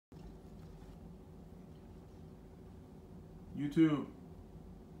YouTube,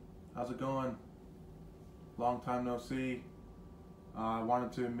 how's it going? Long time no see. I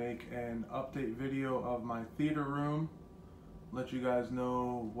wanted to make an update video of my theater room, let you guys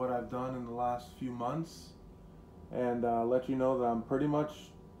know what I've done in the last few months, and let you know that I'm pretty much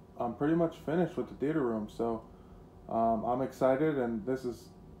finished with the theater room. So I'm excited, and this is,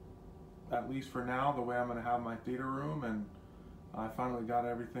 at least for now, the way I'm going to have my theater room, and I finally got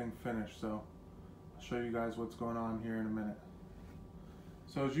everything finished. So I'll show you guys what's going on here in a minute.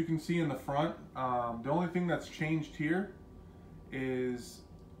 So as you can see in the front, the only thing that's changed here is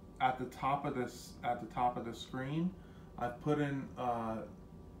at the top of the screen, I've put in a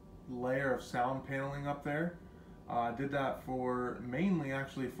layer of sound paneling up there. I did that mainly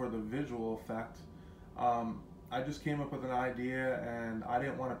actually for the visual effect. I just came up with an idea, and I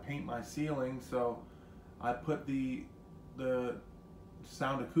didn't want to paint my ceiling, so I put the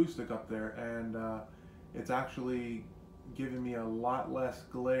sound acoustic up there, and it's actually giving me a lot less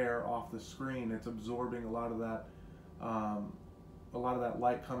glare off the screen. It's absorbing a lot of that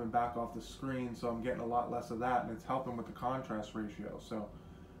light coming back off the screen, so I'm getting a lot less of that, and it's helping with the contrast ratio. So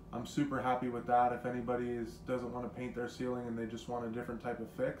I'm super happy with that. If anybody doesn't want to paint their ceiling and they just want a different type of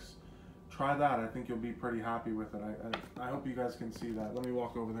fix, try that. I think you'll be pretty happy with it. I hope you guys can see that. Let me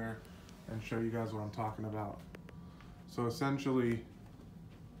walk over there and show you guys what I'm talking about. So essentially,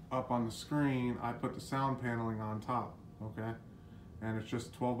 up on the screen, I put the sound paneling on top, okay? And it's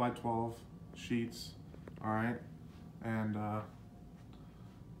just 12 by 12 sheets, all right? And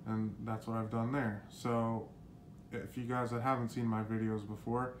that's what I've done there. So if you guys that haven't seen my videos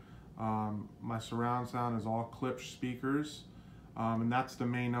before, my surround sound is all Klipsch speakers, and that's the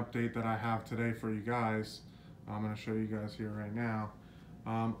main update that I have today for you guys. I'm going to show you guys here right now.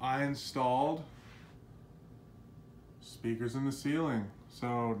 I installed speakers in the ceiling.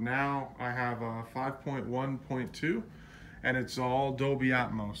 So now I have a 5.1.2, and it's all Dolby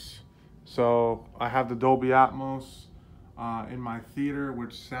Atmos. So I have the Dolby Atmos in my theater,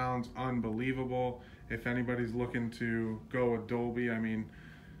 which sounds unbelievable. If anybody's looking to go with Dolby, I mean,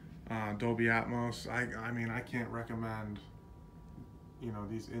 Dolby Atmos, I mean, I can't recommend, you know,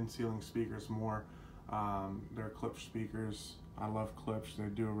 these in-ceiling speakers more. They're Klipsch speakers. I love Klipsch. They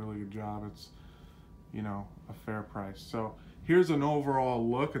do a really good job. It's, you know, a fair price. So here's an overall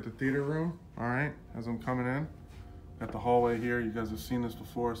look at the theater room, all right, as I'm coming in. Got the hallway here. You guys have seen this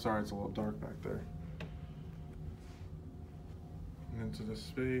before. Sorry, it's a little dark back there. And into the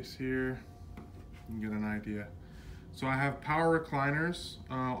space here, you can get an idea. So I have power recliners,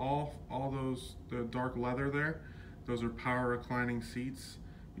 all those, the dark leather there, those are power reclining seats.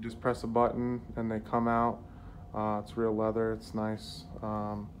 You just press a button and they come out. It's real leather, it's nice,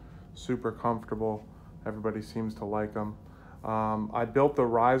 super comfortable. Everybody seems to like them. I built the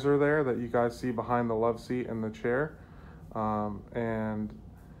riser there that you guys see behind the love seat and the chair. And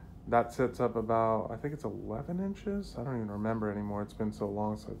that sits up about, I think it's 11 inches. I don't even remember anymore. It's been so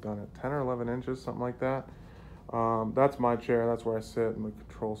long since I've done it. 10 or 11 inches, something like that. That's my chair. That's where I sit in the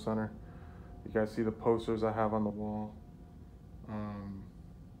control center. You guys see the posters I have on the wall.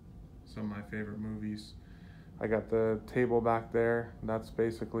 Some of my favorite movies. I got the table back there. That's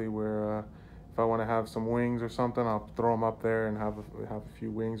basically where if I want to have some wings or something, I'll throw them up there and have a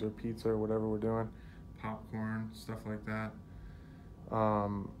few wings or pizza or whatever we're doing. Popcorn, stuff like that.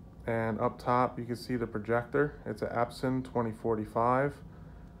 And up top, you can see the projector. It's an Epson 2045.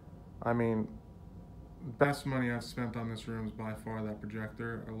 I mean, best money I've spent on this room is by far that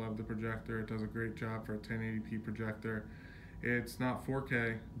projector. I love the projector. It does a great job for a 1080p projector. It's not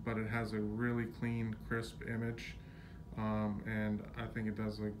 4K, but it has a really clean, crisp image. And I think it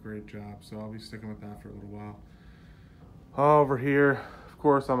does a great job. So I'll be sticking with that for a little while. Over here, of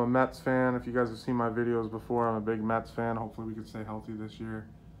course, I'm a Mets fan. If you guys have seen my videos before, I'm a big Mets fan. Hopefully we can stay healthy this year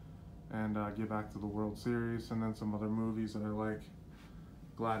and get back to the World Series. And then some other movies that I like.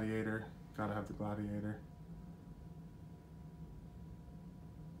 Gladiator, gotta have the Gladiator.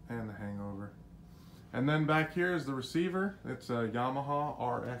 And The Hangover. And then back here is the receiver. It's a Yamaha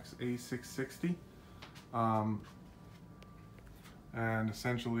RX A660. And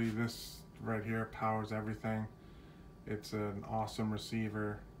essentially this right here powers everything. It's an awesome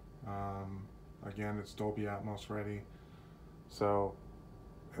receiver. Again, it's Dolby Atmos ready. So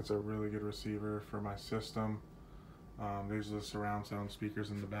it's a really good receiver for my system. There's the surround sound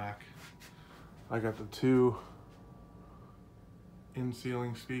speakers in the back. I got the two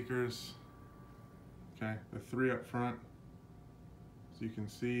in-ceiling speakers. Okay, the three up front, so you can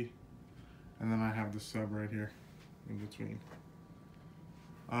see. And then I have the sub right here in between.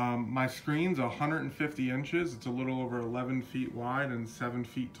 My screen's 150 inches. It's a little over 11 feet wide and 7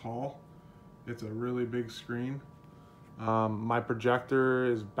 feet tall. It's a really big screen. My projector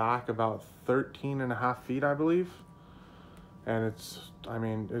is back about 13.5 feet, I believe. And it's, I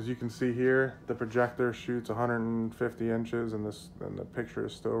mean, as you can see here, the projector shoots 150 inches and the picture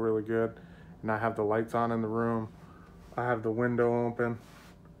is still really good. And I have the lights on in the room. I have the window open.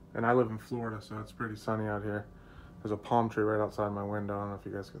 And I live in Florida, so it's pretty sunny out here. There's a palm tree right outside my window. I don't know if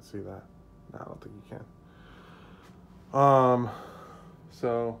you guys can see that. No, I don't think you can.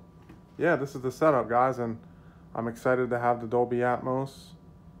 So yeah, this is the setup, guys, and I'm excited to have the Dolby Atmos.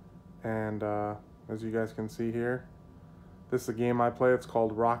 And as you guys can see here, this is a game I play. It's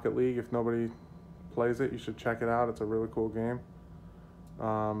called Rocket League. If nobody plays it, you should check it out. It's a really cool game.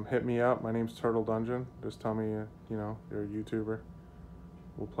 Hit me up. My name's Turtle Dungeon. Just tell me, you know, you're a YouTuber.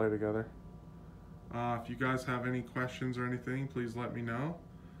 We'll play together. If you guys have any questions or anything, please let me know.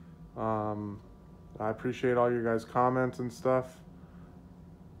 I appreciate all your guys' comments and stuff.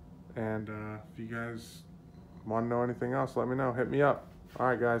 And if you guys want to know anything else, let me know. Hit me up. All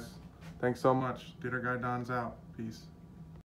right, guys. Thanks so much. Theater Guy Don's out. Peace.